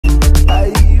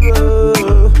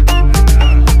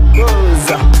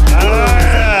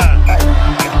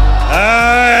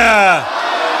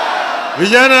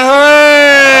Vijana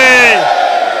hoye!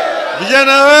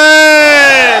 Vijana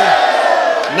hoye!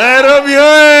 Nairobi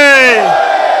hoye!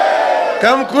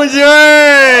 Kamkunji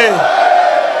hoye!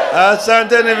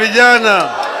 Asanteni vijana.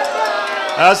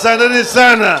 Asanteni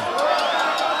sana.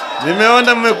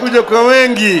 Nimeona mmekuja kwa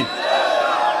wengi.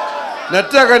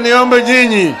 Nataka niombe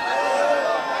nyinyi,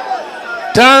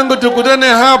 tangu tukutane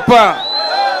hapa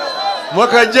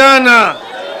mwaka jana,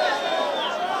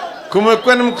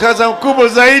 kumekuwa ni mkaza mkubwa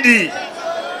zaidi.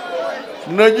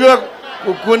 Mnajua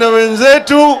kuna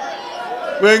wenzetu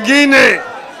wengine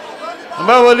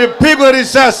ambao walipigwa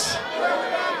risasi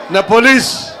na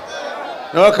polisi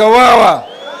na wakawawa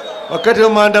wakati wa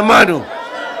maandamano.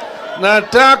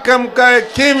 Nataka mkae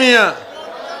kimya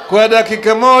kwa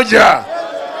dakika moja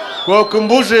kwa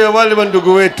ukumbusho ya wale wa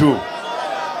ndugu wetu.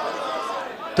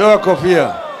 Toa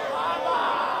kofia.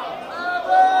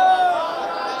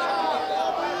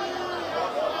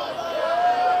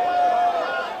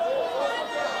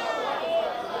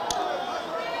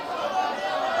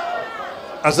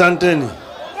 Asanteni.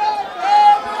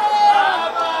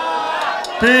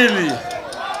 Pili,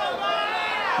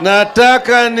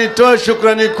 nataka nitoe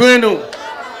shukrani kwenu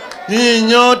nyinyi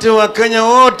nyote wa Kenya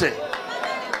wote,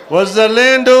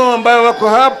 wazalendo ambao wako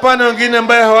hapa na wengine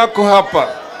ambao hawako hapa,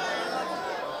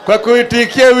 kwa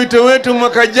kuitikia wito wetu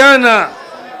mwaka jana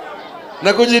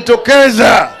na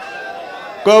kujitokeza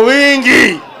kwa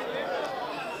wingi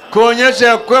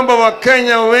kuonyesha kwamba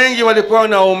Wakenya wengi walikuwa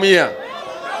wanaumia.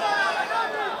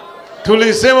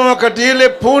 Tulisema wakati ile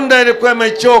punda ilikuwa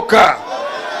imechoka.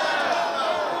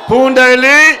 Punda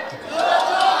ili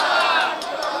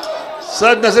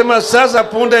sasa nasema sasa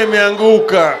punda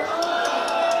imeanguka.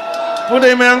 Punda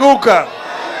imeanguka.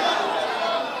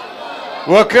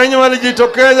 Wakenya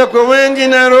walijitokeza kwa wengi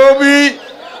Nairobi,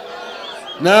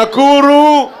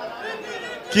 Nakuru,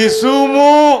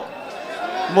 Kisumu,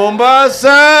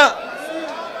 Mombasa,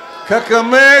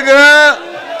 Kakamega,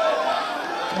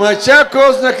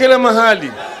 Machakos na kila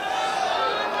mahali,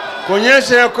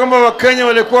 kuonyesha ya kwamba Wakenya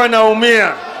walikuwa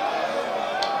wanaumia.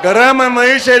 Gharama ya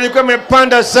maisha ilikuwa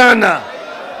imepanda sana.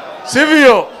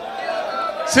 Sivyo?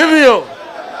 Sivyo?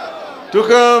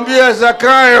 Tukaambia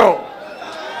Zakayo,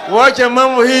 wacha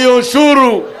mambo hiyo,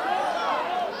 ushuru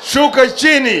shuka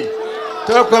chini,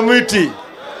 toka kwa miti.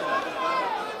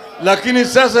 Lakini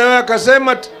sasa yeye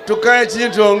akasema tukae chini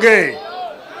tuongee.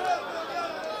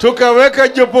 Tukaweka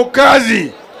jopo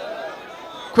kazi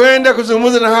kwenda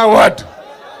kuzungumza na hawa watu.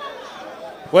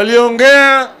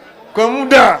 Waliongea kwa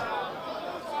muda,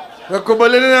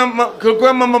 wakubaliana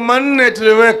kulikuwa mambo manne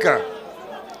tuliweka.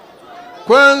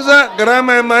 Kwanza,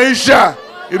 gharama ya maisha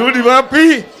irudi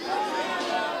wapi?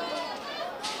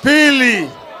 Pili,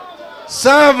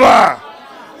 sava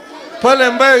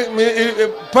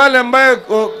pale ambaye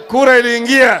kura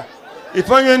iliingia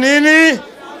ifanywe nini?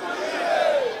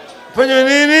 Ifanywe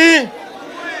nini?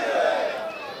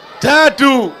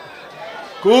 Tatu,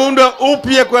 kuunda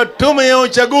upya kwa tume ya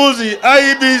uchaguzi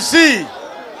IEBC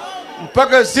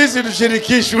mpaka sisi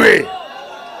tushirikishwe.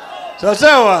 Sawa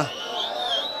sawa.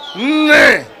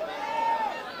 Nne,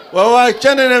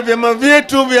 wawachane na vyama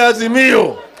vyetu vya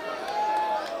Azimio,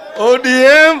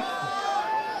 ODM,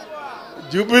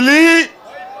 Jubilee,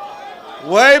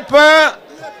 Wiper,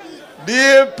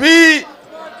 DAP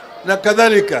na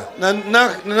kadhalika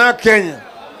na Kenya.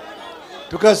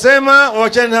 Tukasema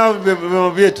wawachane na vyama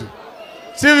vyetu.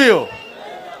 Sivyo?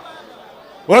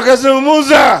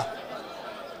 Wakazungumza,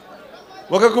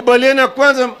 wakakubaliana.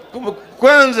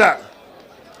 Kwanza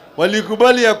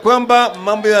walikubali ya kwamba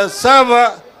mambo ya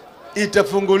sava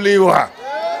itafunguliwa.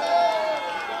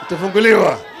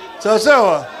 Sawa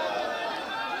sawa.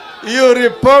 Hiyo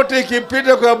ripoti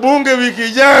ikipita kwa bunge wiki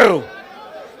ijayo,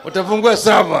 watafungua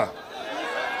sava.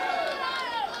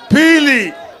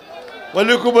 Pili,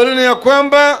 walikubaliana ya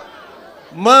kwamba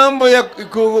mambo ya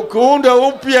kuunda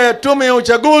upya ya tume ya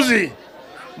uchaguzi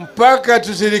mpaka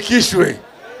tushirikishwe,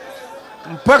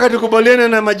 mpaka tukubaliane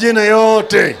na majina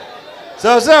yote.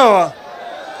 Sawa sawa.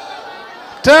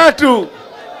 Tatu,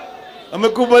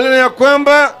 wamekubaliana ya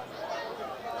kwamba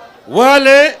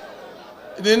wale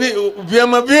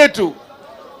vyama vyetu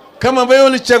kama ambao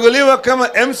walichaguliwa kama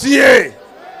MCA,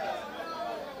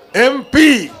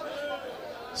 MP,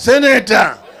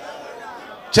 Senator,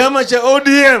 chama cha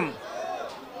ODM,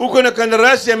 uko na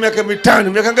kandarasi ya miaka 5.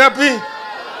 Miaka ngapi?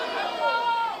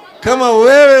 Kama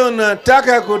wewe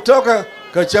unataka kutoka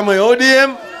kwa chama ya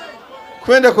ODM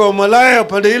kwenda kwa malaya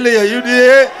pande ile ya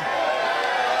UDA,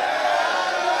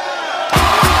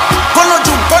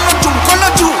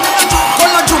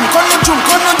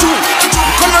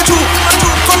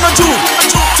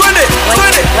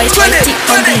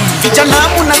 Vijana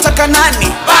mnataka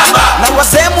nani? Baba. Na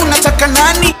wazee mnataka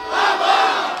nani?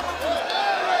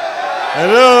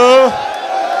 Hello.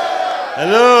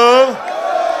 Hello.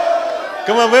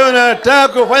 Kama wewe unataka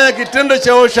kufanya kitendo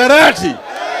cha usharati,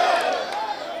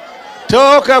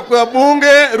 toka kwa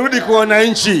bunge, rudi kwa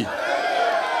wananchi,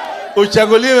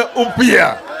 uchaguliwe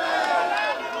upya.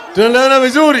 Tunaelewana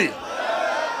vizuri?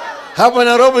 Hapa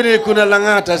Nairobi ni kuna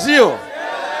Lang'ata, sio?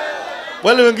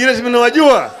 Wale wengine si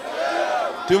mnawajua?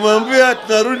 Tumwambia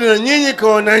tunarudi na nyinyi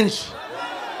kwa wananchi.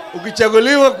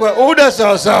 Ukichaguliwa kwa UDA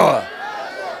sawa sawa,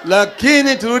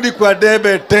 lakini turudi kwa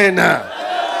debe tena.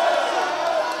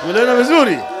 Tunaelewana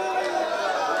vizuri?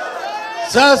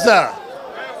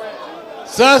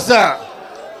 Sasa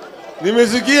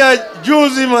nimesikia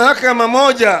juzi mahakama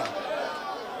moja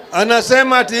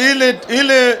anasema ati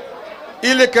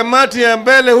ile kamati ya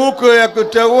mbele huko ya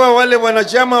kuteua wale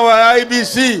wanachama wa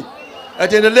IBC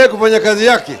ataendelea kufanya kazi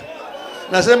yake.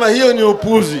 Nasema hiyo ni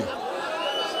upuzi.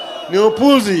 Ni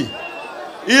upuzi.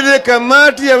 Ile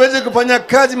kamati haiwezi kufanya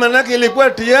kazi, manake ilikuwa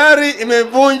tayari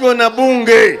imevunjwa na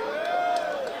bunge.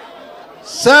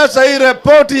 Sasa hii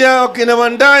ripoti ya kina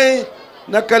Wandai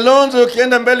na Kalonzo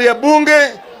ikienda mbele ya bunge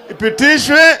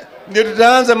ipitishwe, ndio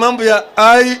tutaanza mambo ya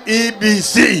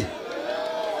IEBC.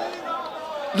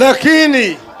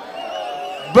 Lakini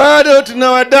bado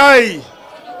tunawadai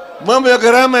mambo ya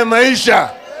gharama ya maisha.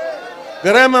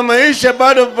 Gharama ya maisha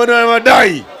bado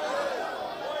tunawadai.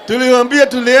 Tuliwaambia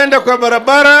tulienda kwa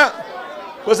barabara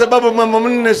kwa sababu mambo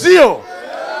mnene, sio?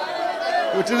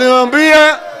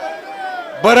 Tuliwaambia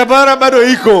barabara bado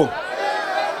iko.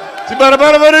 Si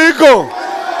barabara bado iko?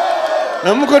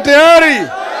 Na mko tayari?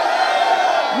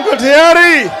 Mko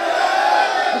tayari?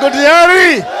 Mko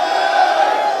tayari?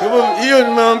 Hiyo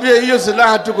nimemwambia, hiyo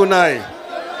silaha tuko naye.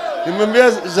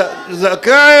 Nimemwambia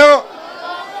Zakayo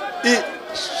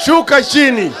shuka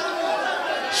chini.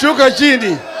 Shuka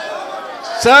chini.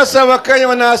 Sasa Wakenya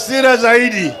wana hasira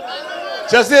zaidi.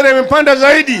 Hasira imepanda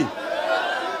zaidi.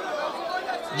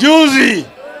 Juzi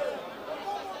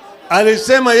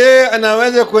alisema yeye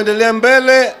anaweza kuendelea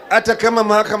mbele hata kama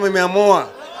mahakama imeamua.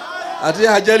 Ati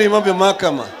hajali mambo ya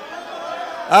mahakama.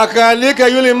 Akaalika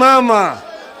yule mama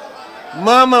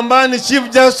ambaye ni Chief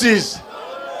Justice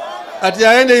ati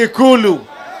aende Ikulu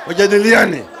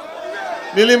wajadiliane.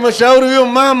 Nilimshauri huyo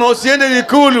mama usiende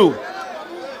Ikulu,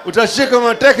 utashika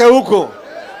mateka huko.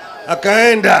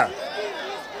 Akaenda.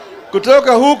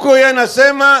 Kutoka huko yeye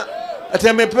anasema ati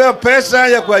amepewa pesa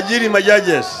ya kuajiri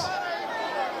majudges.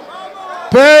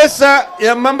 Pesa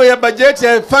ya mambo ya bajeti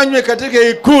haifanywe katika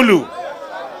Ikulu.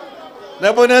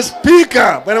 Na bwana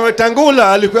Speaker, bwana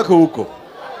Wetangula alikuwa huko.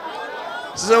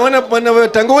 Sasa bwana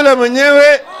Wetangula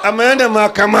mwenyewe ameenda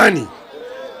mahakamani.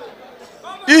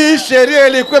 Hii sheria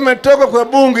ilikuwa imetoka kwa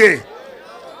bunge,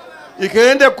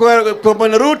 ikaenda kwa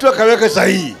bwana Ruto akaweka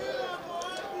sahihi.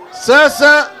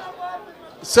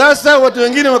 Sasa watu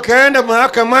wengine wakaenda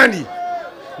mahakamani.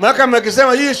 Mahakama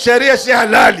ikisema hii sheria si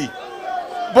halali.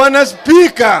 Bwana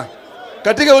Speaker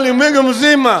katika ulimwengu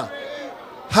mzima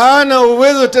hana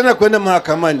uwezo tena kwenda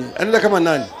mahakamani. Anaenda kama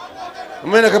nani?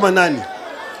 Ameenda kama nani?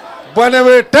 Bwana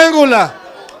Wetangula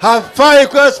hafai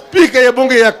kuwa speaker ya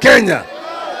bunge ya Kenya.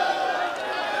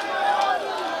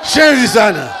 Shenzi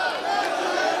sana.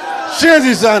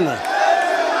 Shenzi sana.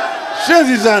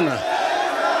 Shenzi sana.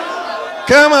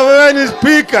 Kama wewe ni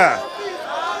speaker,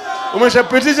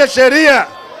 umeshapitisha sheria,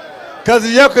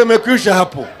 kazi yako imekwisha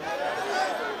hapo.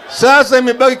 Sasa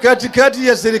imebaki katikati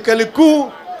ya serikali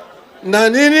kuu na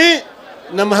nini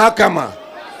na mahakama.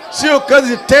 Sio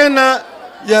kazi tena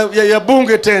ya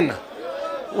bunge tena.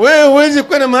 Wewe huwezi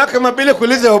kwenda mahakama bila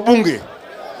kuuliza wabunge.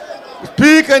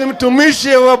 Speaker ni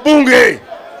mtumishi wa bunge.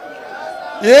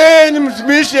 Yeye ni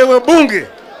mtumishi wa bunge.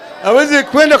 Hawezi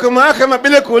kwenda kwa mahakama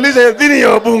bila kuuliza idhini ya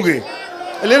wabunge.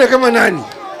 Alienda kama nani?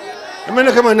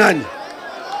 Ameenda kama nani?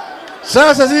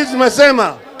 Sasa sisi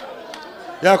tunasema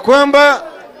ya kwamba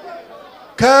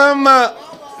kama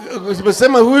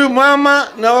tumesema huyu mama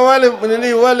na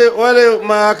wale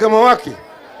mahakama wake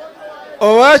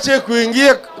waache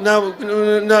kuingia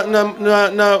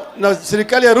na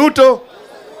serikali ya Ruto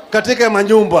katika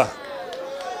manyumba.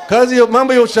 Kazi ya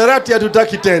mambo ya usharati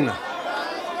hatutaki tena.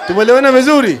 Tumeelewana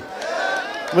vizuri?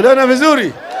 Tumeelewana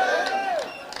vizuri?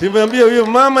 Tumeambia huyo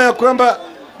mama ya kwamba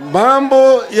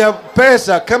mambo ya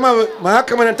pesa, kama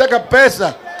mahakama inataka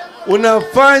pesa,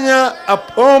 unafanya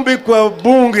ombi kwa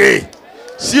bunge,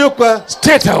 sio kwa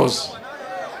State House.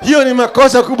 Hiyo ni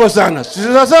makosa kubwa sana.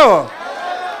 Sio sawa?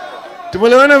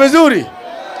 Tumeelewana vizuri?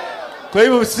 Kwa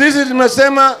hivyo sisi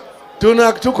tunasema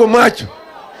tuko macho.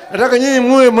 Nataka nyinyi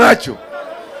muwe macho.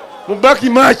 Mbaki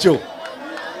macho.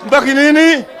 Mbaki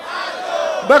nini?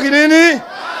 Baki nini?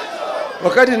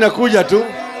 Wakati inakuja tu.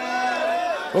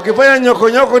 Wakifanya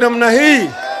nyoko namna hii,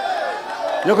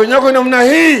 nyoko namna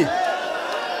hii,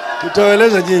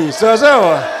 tutaeleza nyinyi. Sawa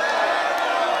sawa?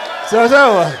 Sawa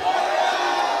sawa?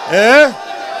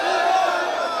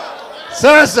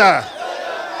 Sasa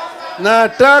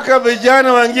nataka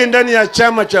vijana waingie ndani ya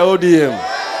chama cha ODM.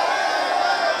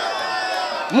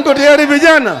 Mko tayari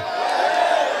vijana?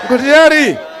 Mko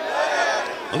tayari?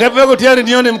 Ngapi wako tayari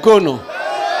nione mkono?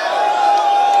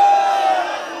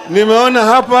 Nimeona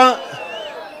hapa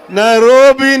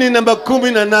Nairobi ni namba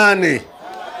 18.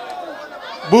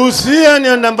 Busia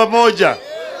ni namba 1.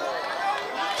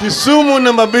 Kisumu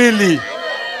namba 2.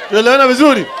 Tunaelewana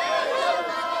vizuri?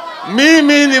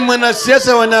 Mimi ni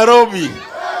mwanasiasa wa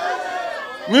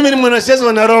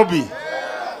Nairobi.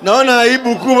 Naona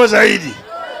aibu kubwa zaidi.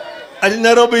 Ati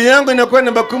Nairobi yangu inakuwa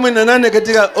namba 18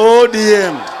 katika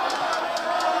ODM.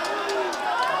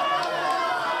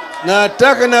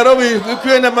 Nataka Nairobi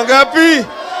ikuwe namba ngapi?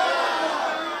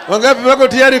 Wangapi wako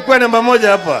tayari kuwa namba 1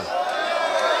 hapa?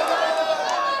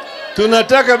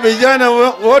 Tunataka vijana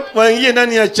wote waingie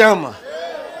ndani ya chama.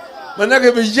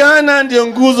 Manake vijana ndio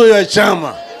nguzo ya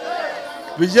chama.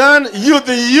 Vijana,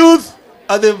 the youth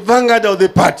are the vanguard of the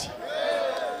party.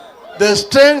 The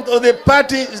strength of the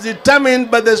party is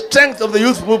determined by the strength of the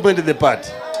youth movement in the party.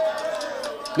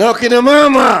 Na wakina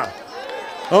mama,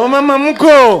 wamama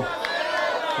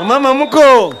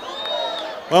mko,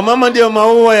 wamama ndio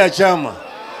maua ya chama.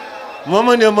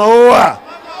 Mama ndio maua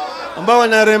ambao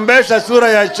wanarembesha sura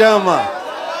ya chama.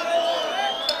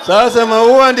 Sasa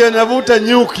maua ndio yanavuta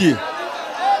nyuki.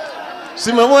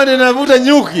 Si maua ndio yanavuta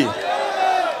nyuki.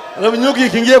 Alafu nyuki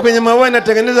ikiingia kwenye maua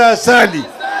inatengeneza asali.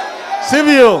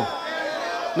 Sivyo?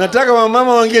 Nataka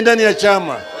wamama waingie ndani ya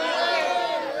chama.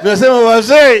 Tunasema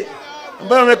wazee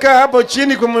ambao wamekaa hapo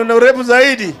chini kwa muda mrefu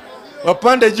zaidi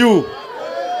wapande juu.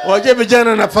 Waje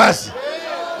vijana nafasi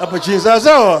hapo chini. Sawa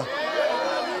sawa?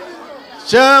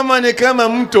 Chama ni kama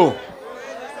mto.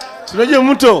 Tunajua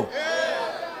mto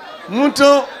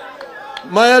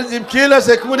maji kila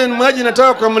sekunde maji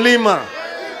inatoka kwa mlima.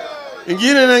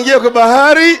 Ingine inaingia kwa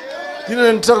bahari, ingine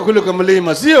inatoka kule kwa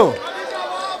mlima, sio?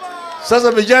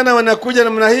 Sasa vijana wanakuja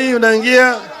namna hii,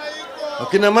 unaingia.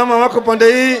 Wakina mama wako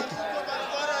pande hii,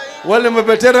 wale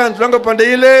maveterans wako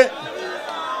pande ile,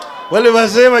 wale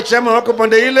wazee wa chama wako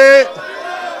pande ile,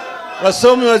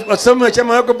 wasomi wa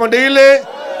chama wako pande ile.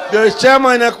 Ndio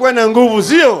chama inakuwa na nguvu,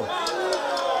 sio?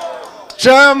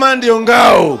 Chama ndio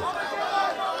ngao.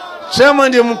 Chama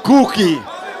ndio mkuki.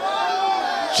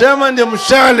 Chama ndio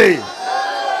mshale.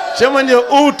 Chama ndio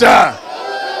uta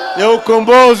ya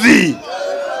ukombozi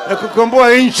ya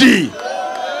kukomboa nchi.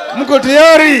 Mko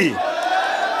tayari?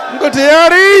 Mko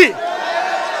tayari?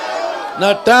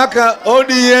 Nataka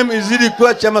ODM izidi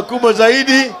kuwa chama kubwa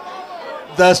zaidi,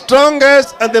 the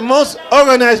strongest and the most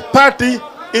organized party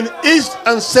in East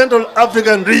and Central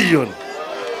African region.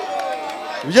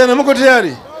 Vijana mko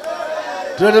tayari?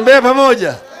 Tunatembea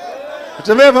pamoja.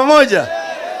 Tutembea pamoja.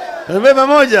 Tutembea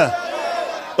pamoja.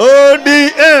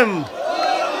 ODM.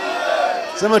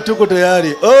 Sema tuko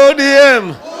tayari.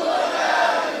 ODM.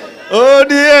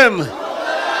 ODM.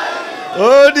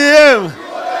 ODM.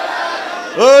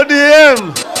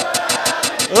 ODM.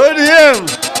 ODM.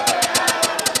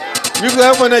 Niko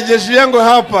hapa na jeshi yangu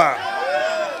hapa.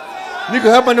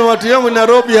 Niko hapa na watu yangu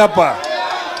Nairobi hapa.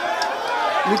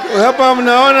 Niko hapa,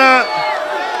 mnaona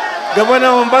gavana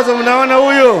wa Mombasa, mnaona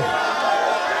huyo?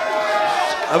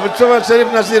 Abdullah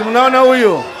Sharif Nasir, mnaona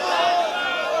huyo?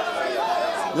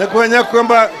 Nakuanya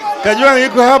kwamba Kajwang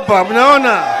yuko hapa,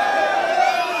 mnaona?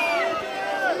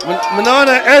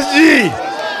 Mnaona SG?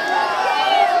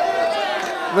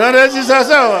 Mnaona SG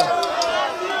sawa?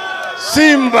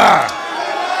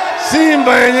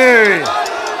 Simba yenyewe.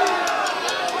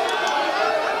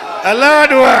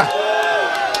 Aladwa.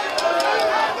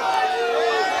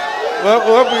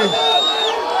 Wapi?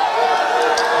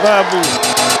 Babu.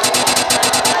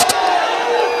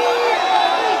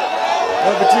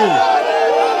 Wapi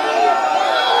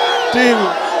timu?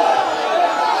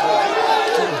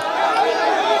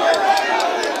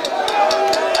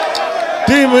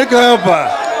 Timu iko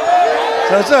hapa.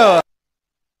 Sawa.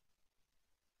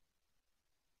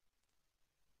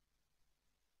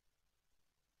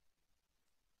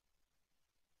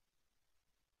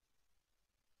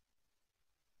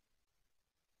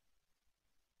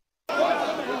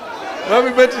 Wapi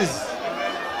Betis?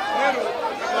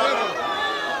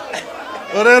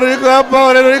 Orero iko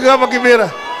hapa Kibera.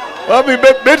 Wapi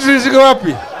Betis iko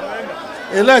wapi?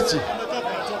 Elachi.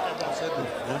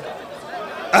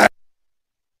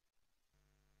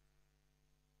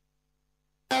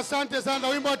 Asante sana.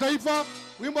 Wimbo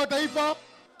wa taifa.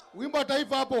 Wimbo wa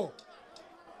taifa hapo.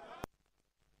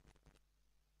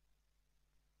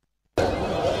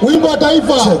 Wimbo wa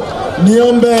taifa.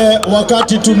 Niombe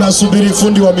wakati tunasubiri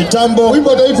fundi wa mitambo. Wimbo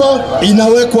wa taifa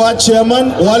inawekwa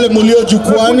chairman, wale mlio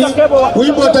jukwani.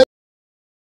 Wimbo wa taifa.